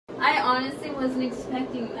honestly wasn't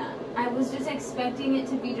expecting that. I was just expecting it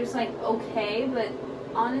to be just like okay, but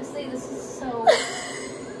honestly, this is so.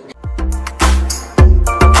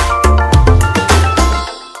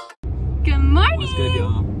 Good morning. What's good,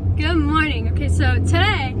 y'all? Good morning. Okay, so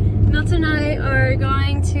today Milton and I are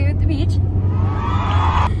going to the beach,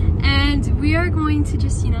 and we are going to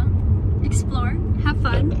just, you know, explore, have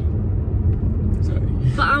fun. Sorry.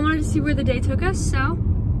 But I wanted to see where the day took us, so.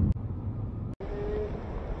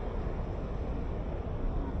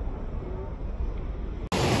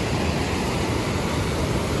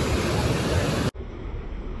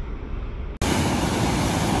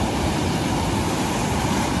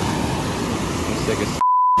 Sick as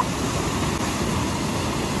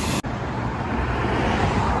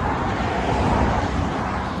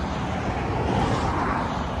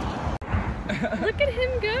Look at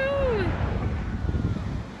him go!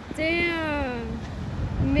 Damn!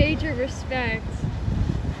 Major respect.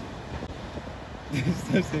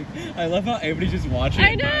 so sick. I love how everybody's just watching.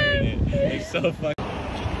 I know. It. It's so fucking.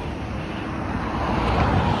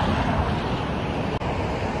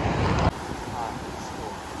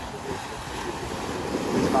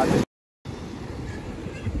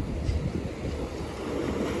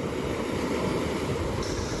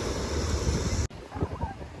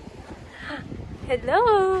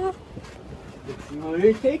 Hello! Let's see where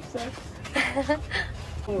it takes us.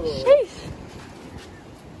 Sheesh!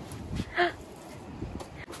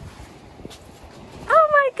 Oh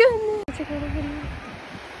my goodness! Take a little video.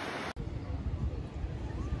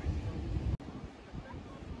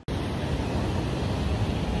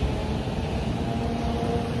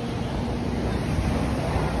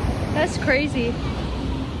 That's crazy.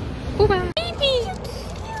 Oh my baby!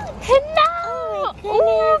 Hello!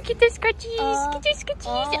 Oh, get the scratchies! Get the scratchies!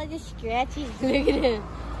 Oh, the scratchies. Look at him.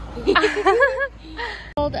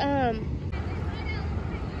 Old,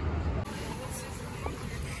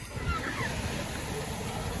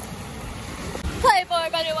 Playboy,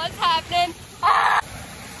 buddy, what's happening? Ah!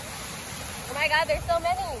 Oh my god, there's so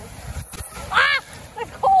many. Ah!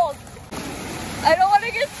 It's cold. I don't want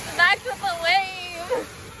to get smacked with a wave.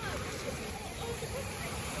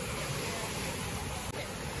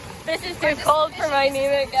 This is too cold for my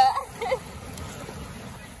Nika.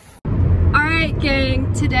 Alright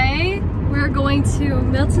gang, today we're going to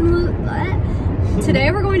Milton's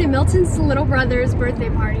little brother's birthday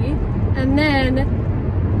party, and then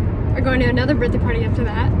we're going to another birthday party after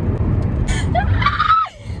that.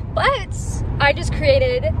 But I just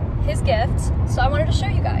created his gift, so I wanted to show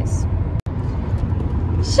you guys.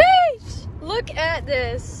 Sheesh! Look at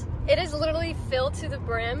this. It is literally filled to the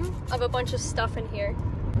brim of a bunch of stuff in here.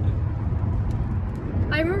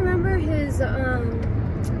 I remember his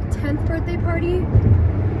 10th birthday party,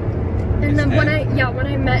 and then when I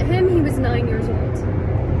met him, he was 9 years old.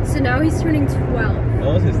 So now he's turning 12.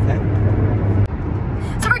 What was his 10?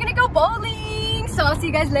 So we're gonna go bowling. So I'll see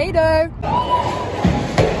you guys later.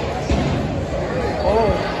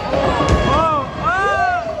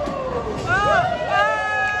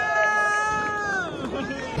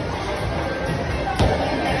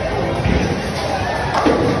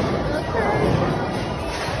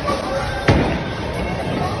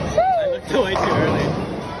 Way too early.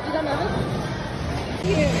 You got nervous?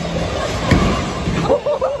 Yeah.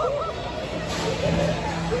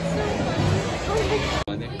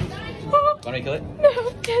 Want me to kill it? No,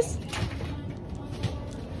 yes.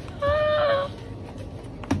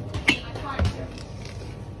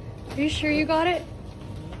 Are you sure you got it?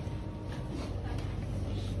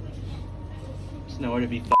 There's nowhere to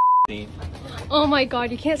be seen. Oh my god,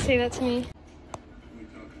 you can't say that to me.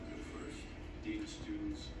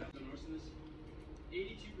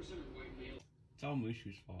 It's all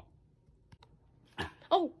Mushu's fault.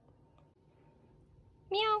 Oh.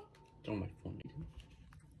 Meow. It's all my phone.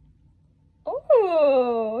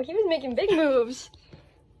 Oh, he was making big moves.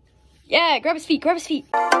 Yeah, grab his feet, grab his feet.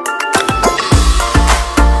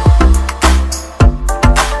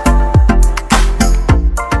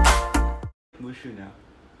 Mushu now,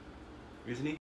 isn't he?